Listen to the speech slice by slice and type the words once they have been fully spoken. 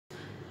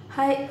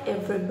Hi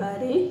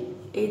everybody,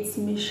 it's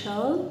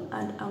Michelle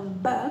and I'm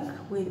back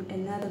with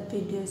another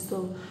video.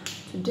 So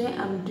today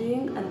I'm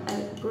doing an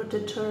eyebrow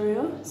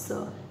tutorial.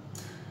 So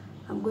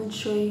I'm going to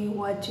show you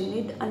what you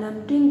need, and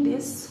I'm doing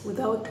this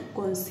without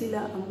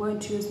concealer. I'm going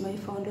to use my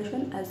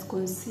foundation as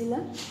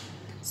concealer.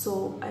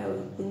 So I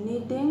will be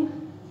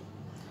needing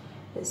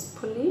a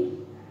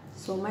spoolie.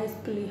 So my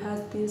spoolie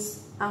has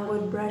this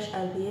angled brush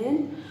at the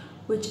end,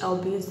 which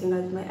I'll be using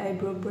as my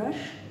eyebrow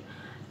brush,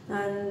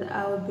 and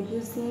I'll be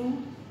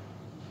using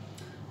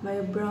my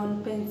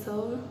brown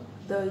pencil,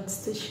 though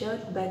it's too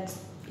short, but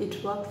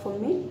it worked for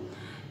me.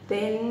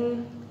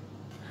 Then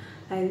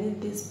I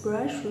need this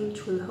brush,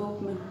 which will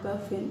help me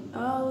buff in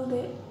all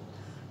the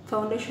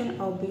foundation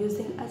I'll be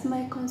using as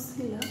my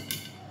concealer.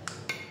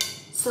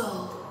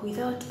 So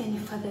without any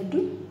further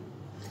ado,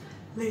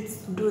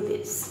 let's do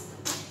this.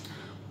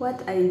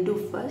 What I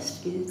do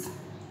first is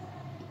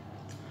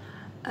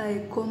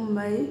I comb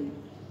my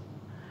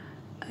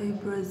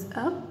eyebrows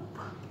up,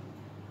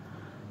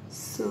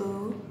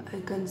 so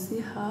I can see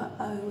how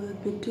I will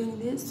be doing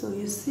this. So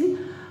you see,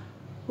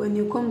 when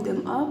you comb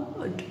them up,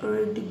 it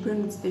already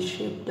brings the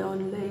shape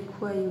down, like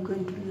where you're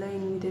going to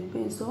line with a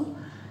pencil.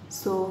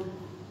 So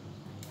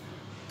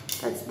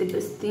that's the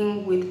best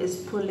thing with a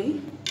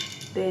spoolie.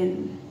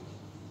 Then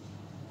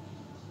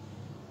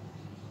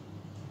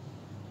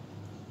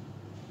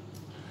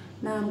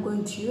now I'm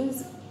going to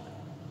use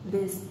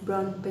this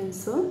brown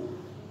pencil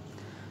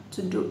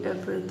to do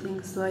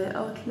everything. So I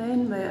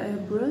outline my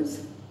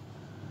eyebrows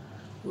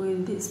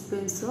with this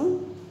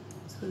pencil.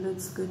 So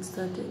let's get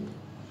started.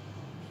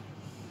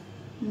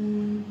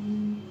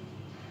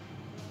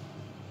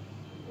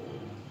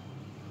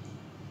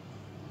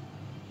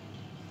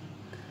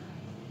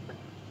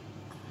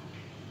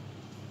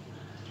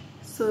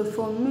 So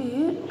for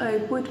me, I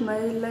put my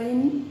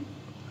line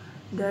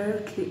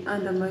directly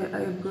under my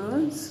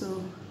eyebrows.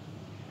 So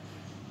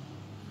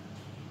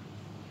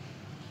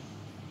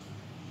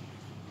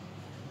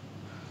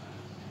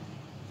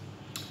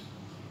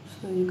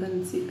you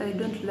can see I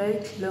don't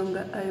like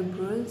longer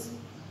eyebrows,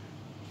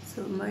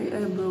 so my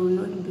eyebrow will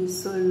not be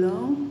so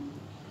long.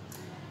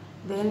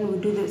 Then we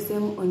do the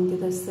same on the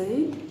other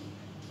side.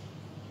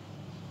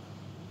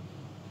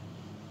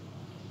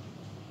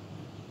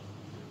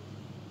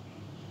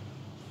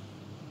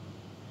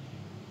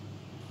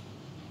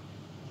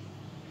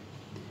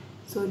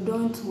 So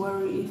don't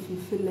worry if you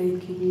feel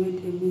like you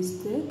made a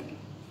mistake.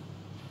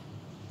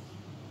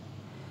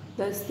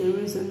 That's the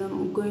reason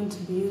I'm going to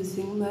be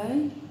using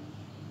my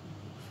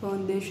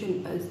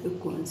foundation as the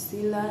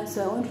concealer.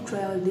 So I want to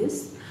try out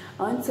this.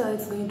 I want to see how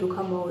it's going to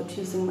come out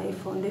using my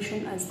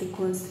foundation as the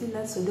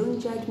concealer. So don't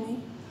judge me.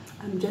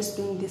 I'm just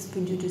doing this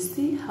video to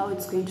see how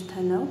it's going to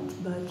turn out.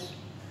 But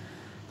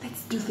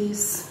let's do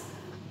this.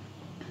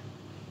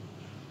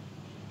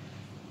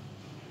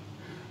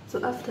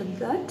 So after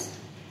that,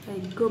 I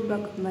go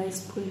back with my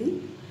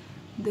spoolie.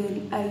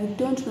 Then I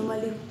don't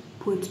normally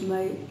put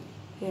my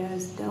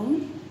hairs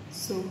down.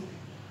 So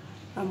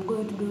I'm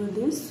going to do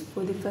this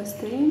for the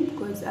first time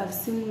because I've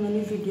seen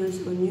many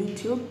videos on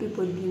YouTube,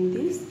 people doing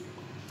this.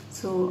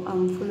 So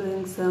I'm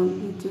following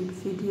some YouTube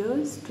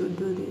videos to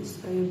do this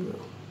eyebrow.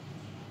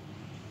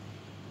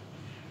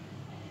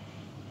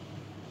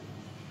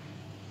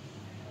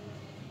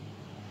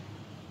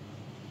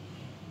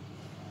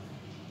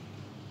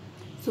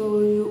 So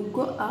you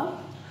go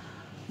up,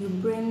 you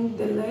bring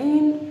the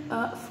line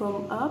up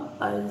from up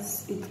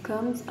as it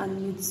comes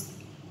and meets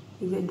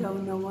with the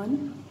downer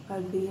one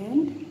at the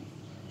end.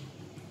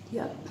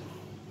 Yep.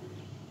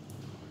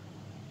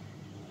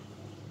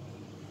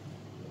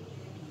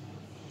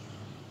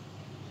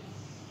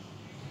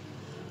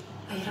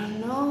 I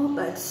don't know,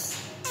 but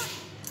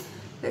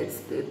let's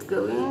get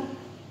going.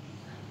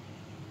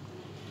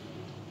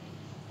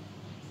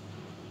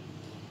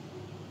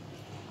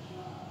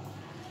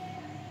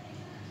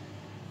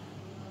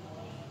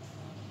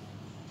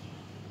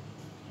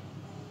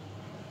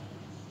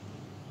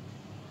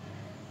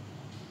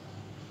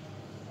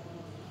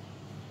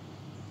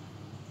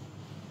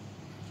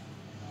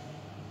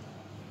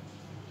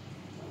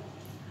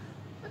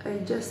 I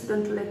just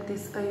don't like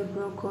this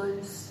eyebrow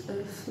because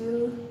I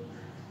feel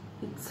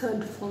it's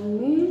hard for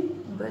me,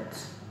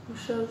 but we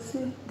shall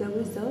see the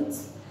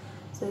results.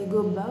 So I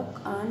go back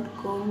and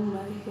comb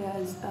my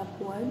hairs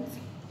upwards.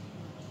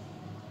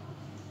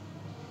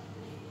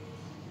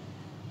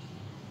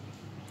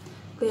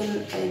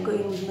 Then I go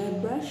in with my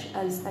brush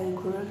as I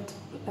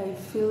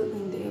fill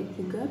in the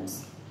empty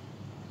gaps.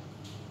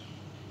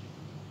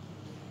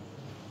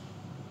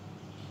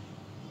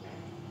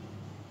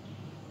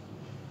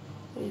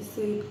 I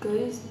said,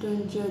 guys,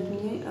 don't judge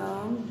me.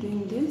 I'm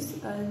doing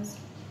this as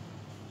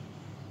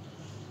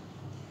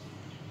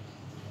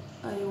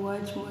I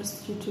watch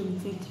most YouTube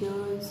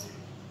videos.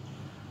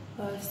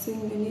 I've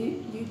seen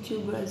many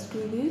YouTubers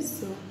do this,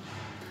 so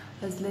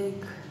I was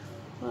like,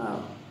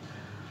 wow,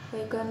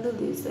 I can do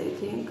this, I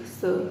think.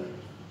 So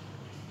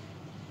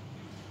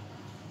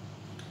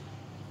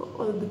for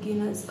all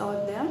beginners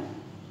out there,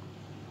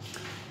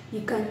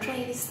 you can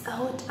try this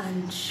out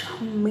and show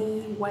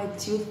me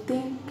what you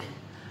think.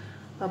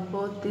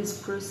 about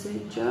this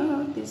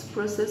procedure. This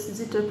process,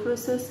 is it a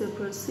process, a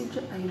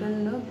procedure? I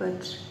don't know,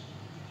 but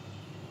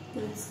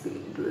let's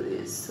do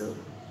this. So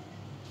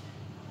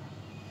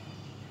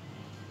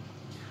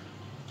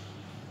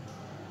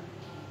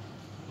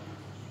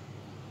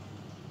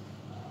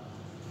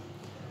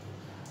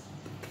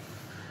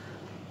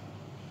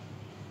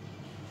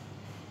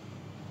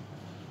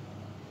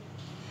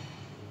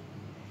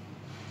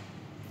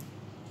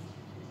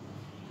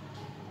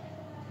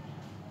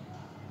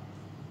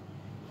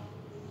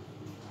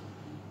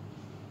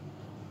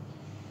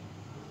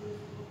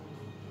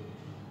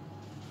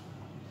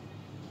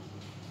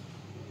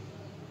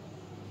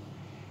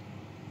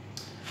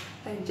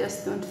I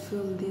just don't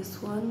feel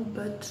this one,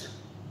 but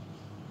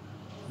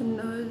who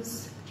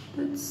knows?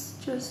 Let's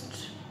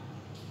just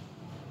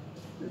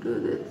do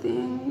the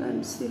thing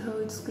and see how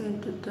it's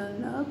going to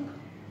turn up.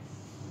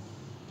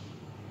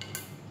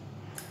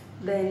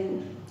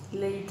 Then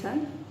later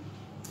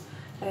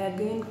I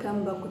again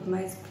come back with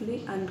my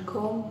split and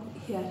comb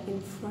here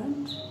in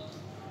front.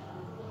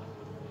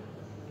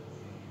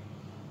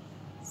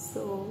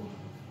 So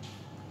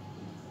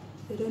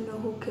I don't know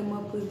who came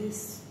up with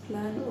this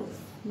plan of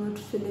not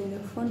filling the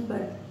front,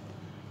 but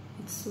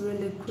it's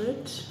really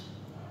great.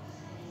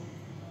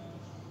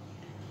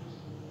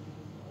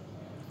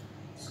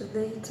 So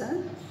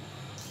later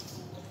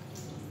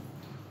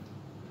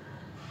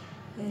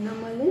I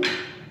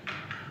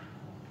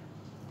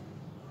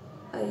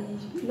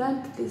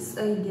learned this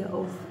idea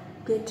of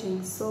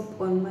getting soap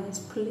on my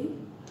split,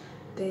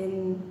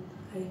 then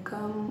I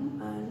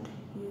come and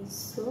use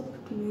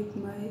soap to make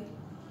my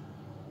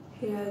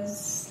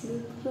hairs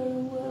look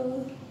very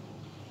well.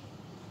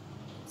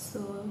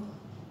 So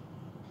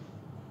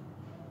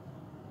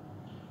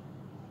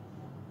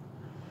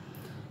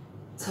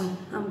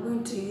I'm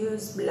going to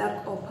use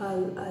black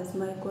opal as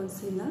my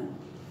concealer.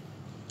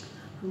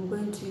 I'm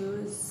going to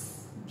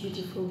use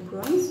Beautiful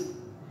Bronze.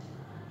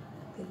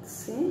 Let's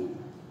see.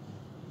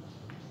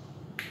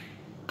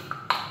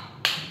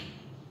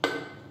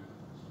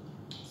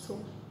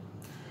 So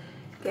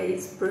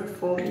guys, pray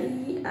for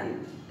me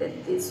and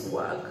let this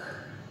work.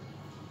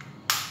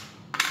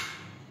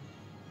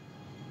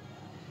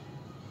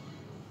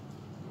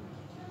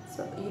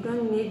 So you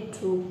don't need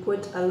to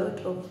put a lot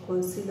of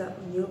concealer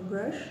on your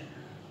brush.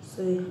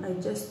 So I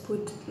just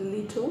put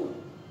little,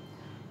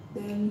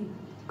 then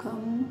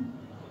come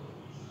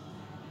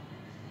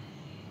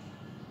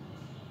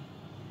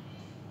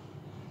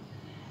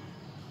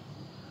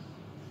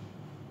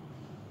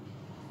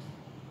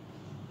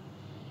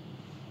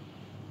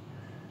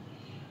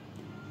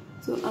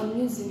so I'm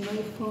using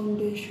my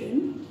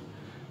foundation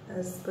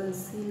as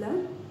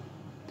concealer.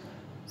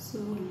 So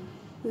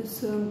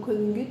that's why I'm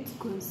calling it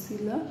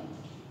concealer.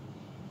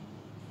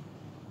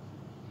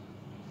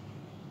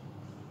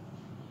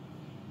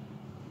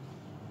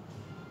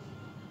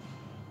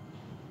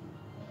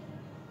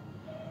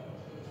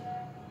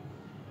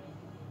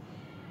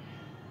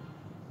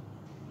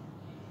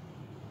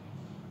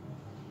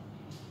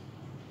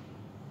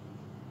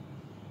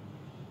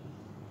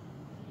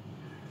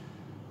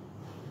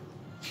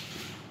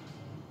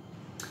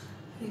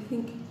 I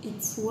think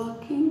it's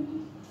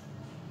working.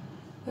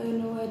 I don't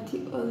know what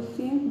you all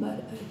think,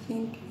 but I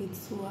think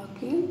it's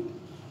working.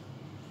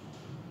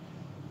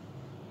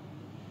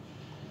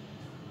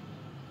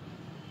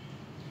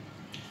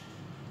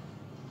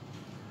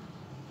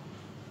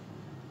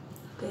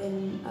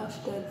 Then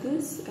after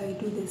this, I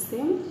do the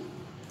same.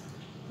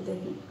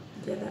 Then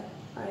the other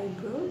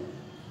eyebrow.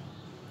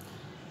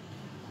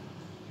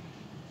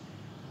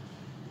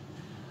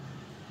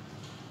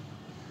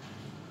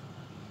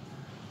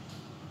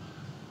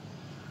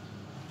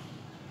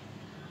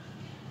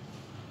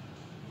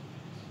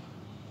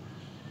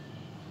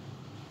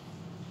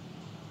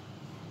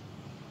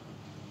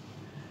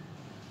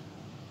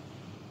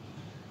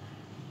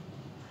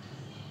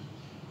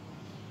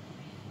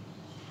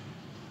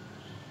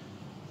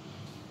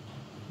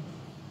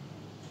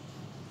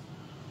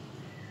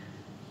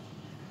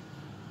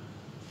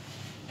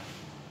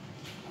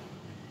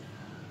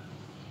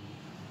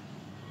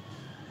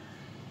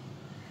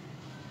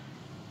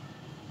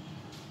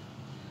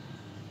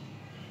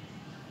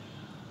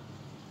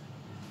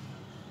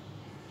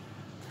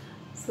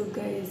 So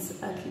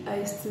guys,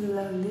 I still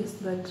love this,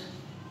 but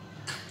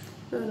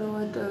I don't know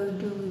what I'll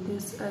do with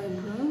this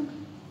eyebrow.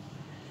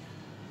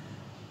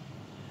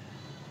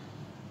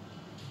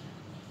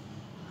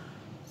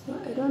 So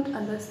I don't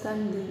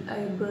understand the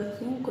eyebrow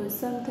thing, because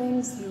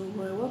sometimes you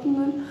were working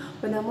on,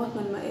 when I'm working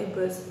on my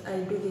eyebrows,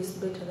 I do this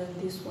better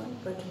than this one,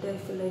 but today I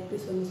feel like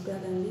this one is better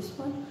than this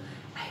one.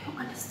 I don't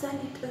understand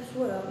it as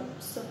well,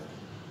 so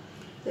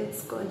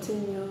let's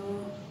continue.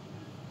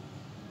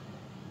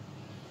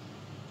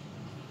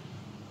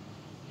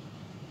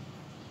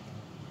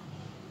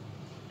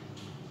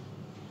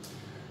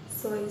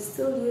 So I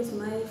still use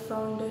my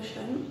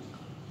foundation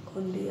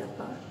on the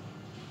upper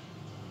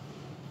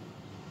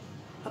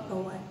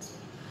part.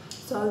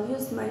 So I'll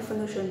use my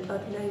foundation to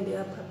outline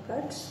the upper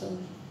part. So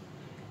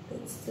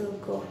let's still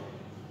go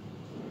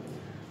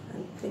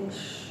and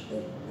finish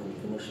it and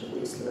finish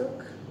this this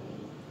look.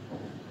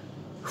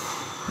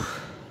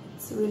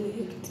 It's really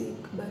hectic,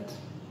 but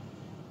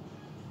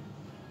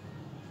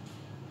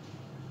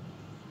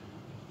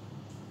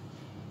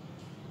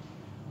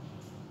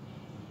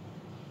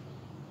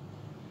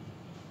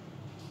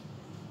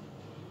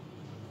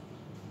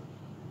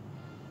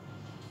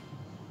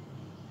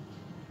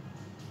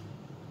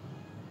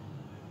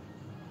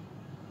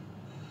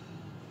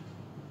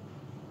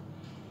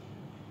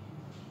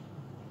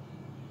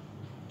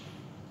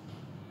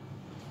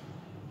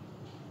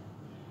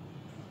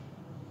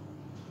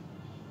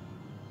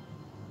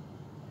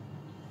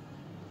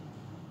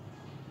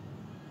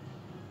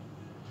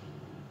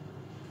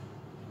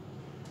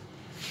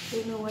I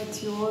don't know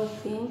what you all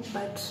think,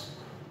 but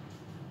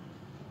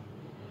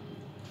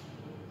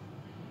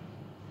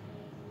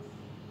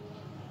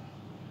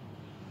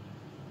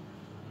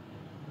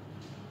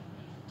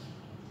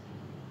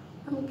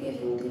I'm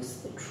giving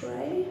this a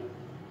try.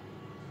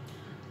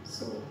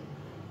 So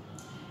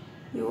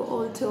you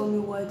all tell me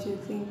what you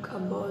think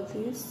about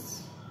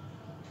this.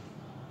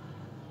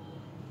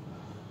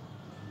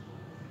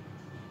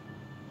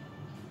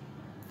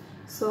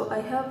 So I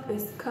have a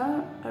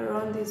scar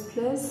around this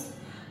place.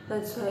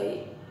 That's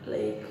why,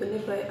 like,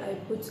 whenever I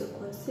put a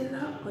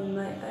concealer on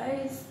my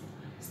eyes,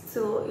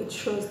 still it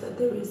shows that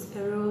there is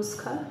a real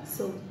scar.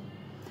 So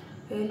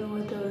I don't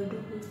know what I will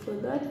do for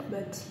that,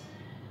 but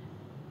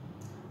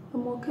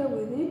I'm okay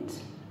with it.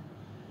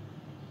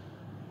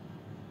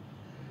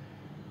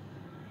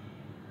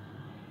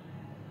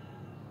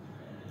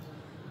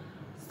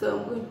 So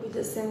I'm going to do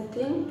the same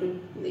thing to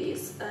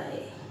this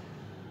eye.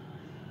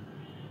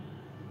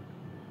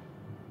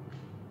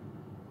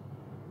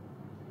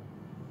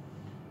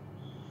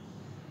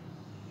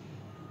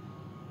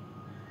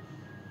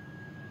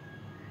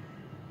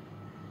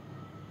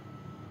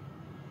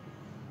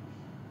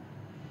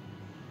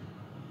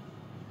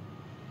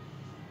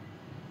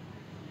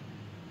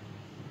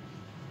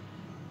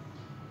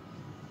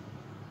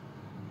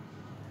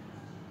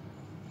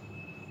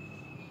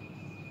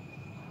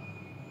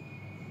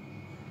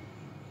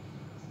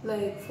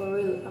 Like, for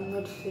real, I'm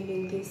not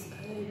feeling this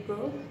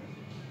eyebrow,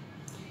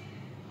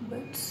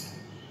 but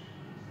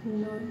who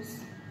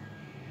knows?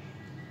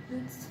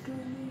 Let's do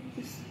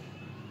this.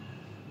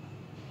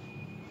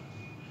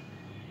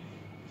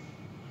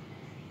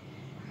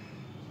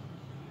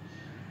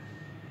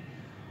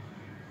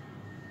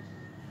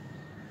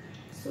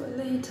 So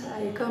later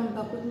I come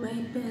back with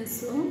my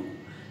pencil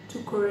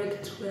to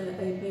correct where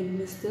I made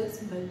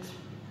mistakes, but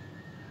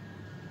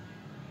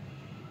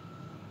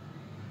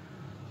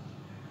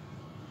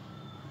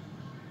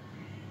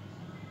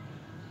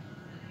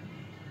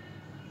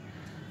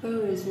I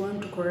always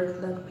want to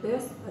correct that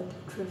place, but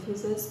it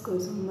refuses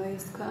because of my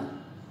scar.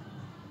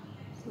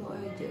 So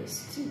I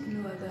just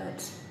ignore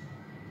that.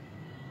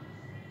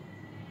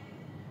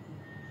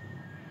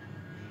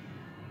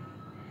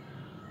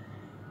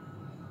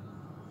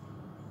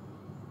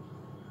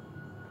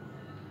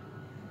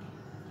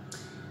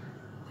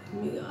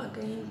 Let me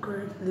again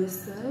correct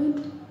this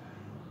side.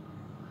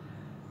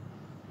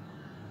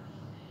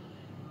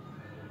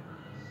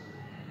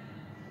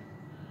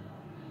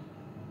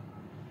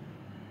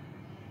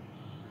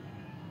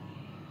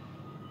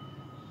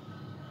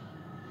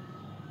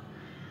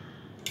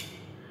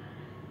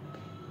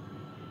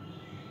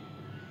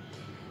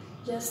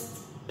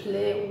 Just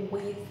play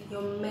with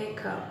your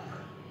makeup,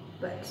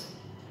 but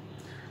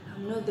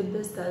I'm not the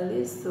best at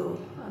this, so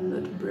I'm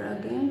not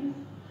bragging.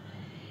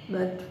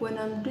 But when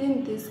I'm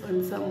doing this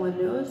on someone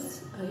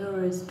else, I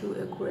always do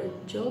a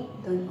great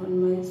job than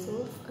on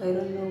myself. I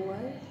don't know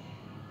why.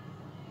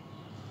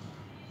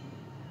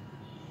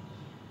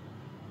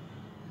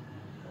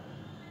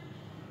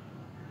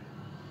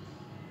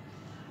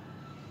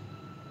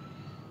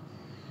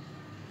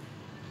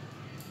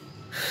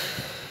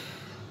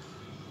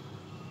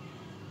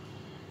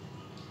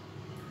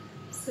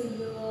 So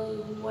you all,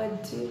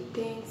 what do you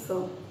think?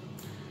 So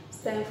it's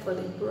time for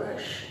the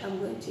brush. I'm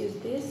going to use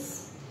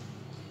this.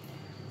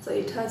 So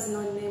it has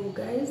no name,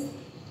 guys.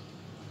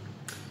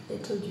 I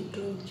told you,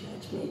 don't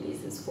judge me.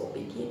 This is for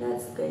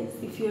beginners, guys.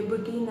 If you're a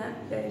beginner,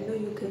 I know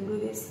you can do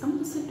this. I'm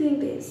also doing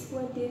this.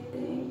 What do you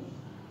think?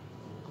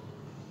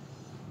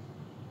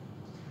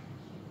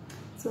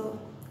 So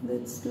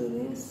let's do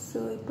this.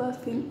 So I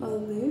buff in all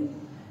the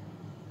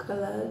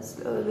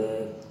colors, all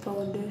the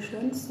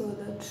foundation, so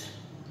that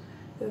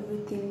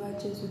everything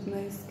matches with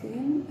my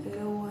skin. I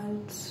don't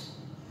want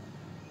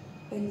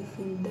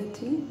anything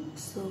dirty,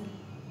 so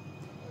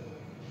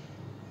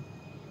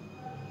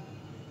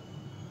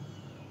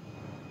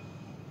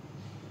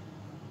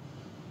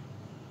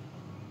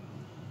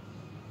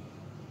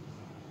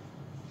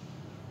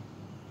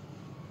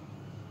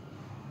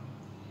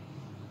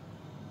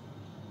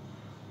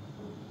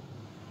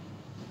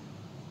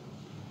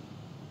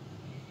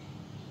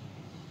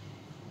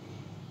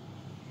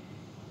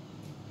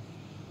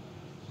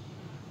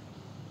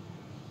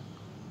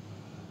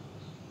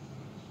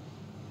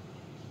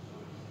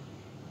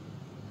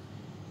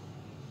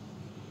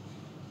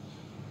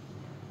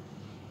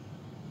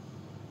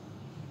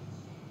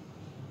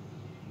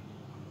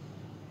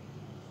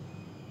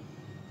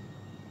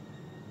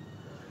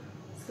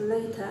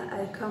later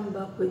I come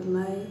back with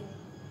my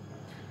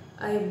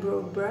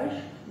eyebrow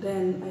brush,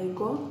 then I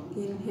go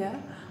in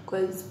here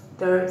because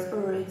there's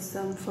already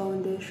some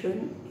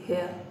foundation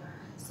here,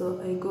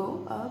 so I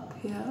go up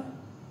here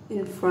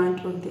in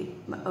front of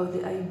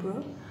the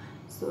eyebrow.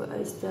 So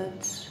I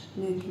start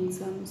making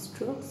some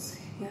strokes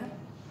here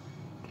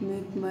to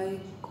make my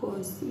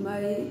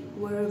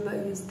wherever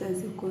I used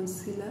as a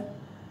concealer,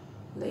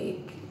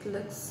 like it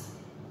looks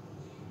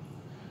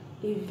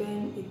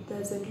even, it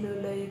doesn't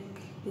look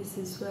like this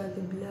is where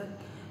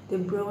the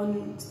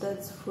brown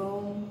starts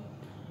from.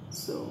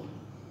 So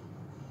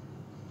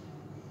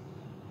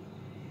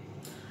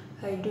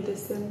I do the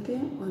same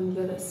thing on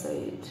the other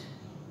side.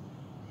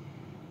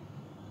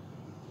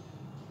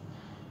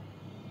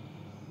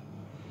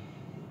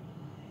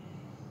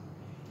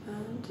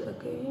 And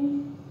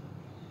again.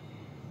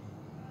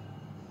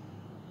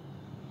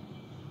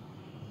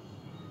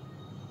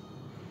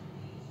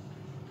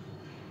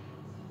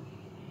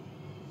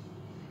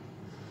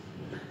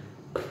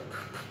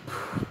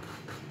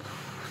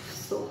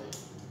 So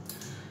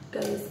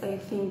guys, I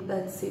think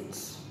that's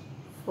it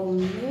for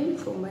me,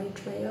 for my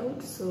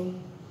tryout. So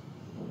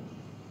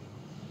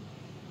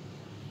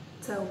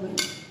tell me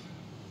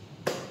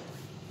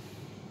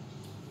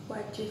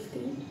what you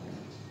think.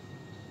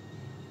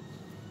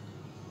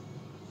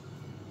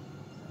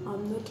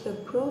 I'm not a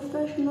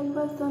professional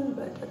person,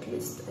 but at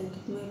least I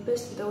did my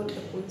best without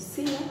a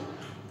concealer,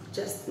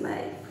 just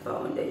my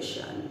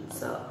foundation.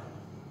 So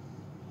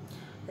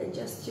I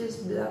just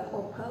used black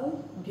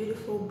opal,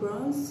 beautiful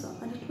bronze,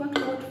 and it worked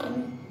out for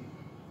me.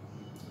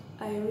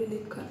 I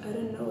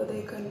don't know whether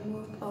I can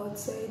move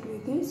outside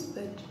with this,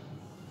 but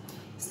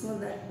it's not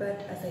that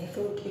bad as I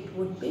thought it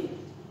would be.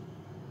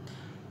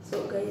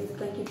 So guys,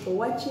 thank you for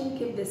watching.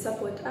 Keep the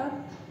support up.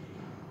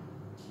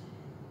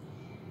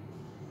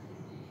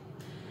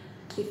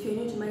 If you're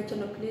new to my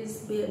channel,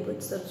 please be able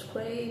to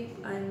subscribe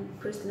and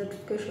press the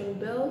notification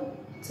bell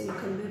so you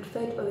can be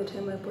notified every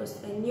time I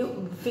post a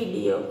new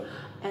video.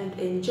 And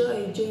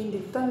enjoy, join the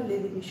family.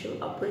 Let me show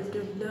up the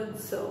vlog.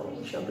 So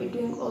we shall be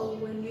doing all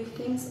new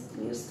things,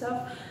 new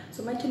stuff.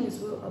 So my channel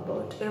is all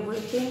about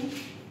everything.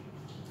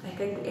 I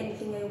can do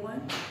anything I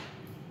want,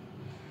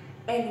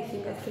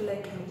 anything I feel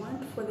like I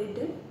want for the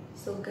day.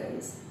 So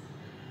guys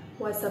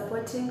who are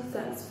supporting,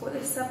 thanks for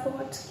the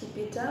support. Keep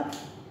it up.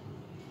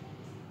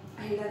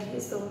 I love you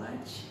so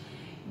much.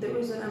 The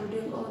reason I'm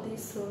doing all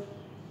this, so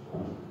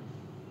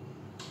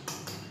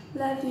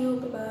love you.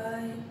 Bye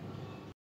bye.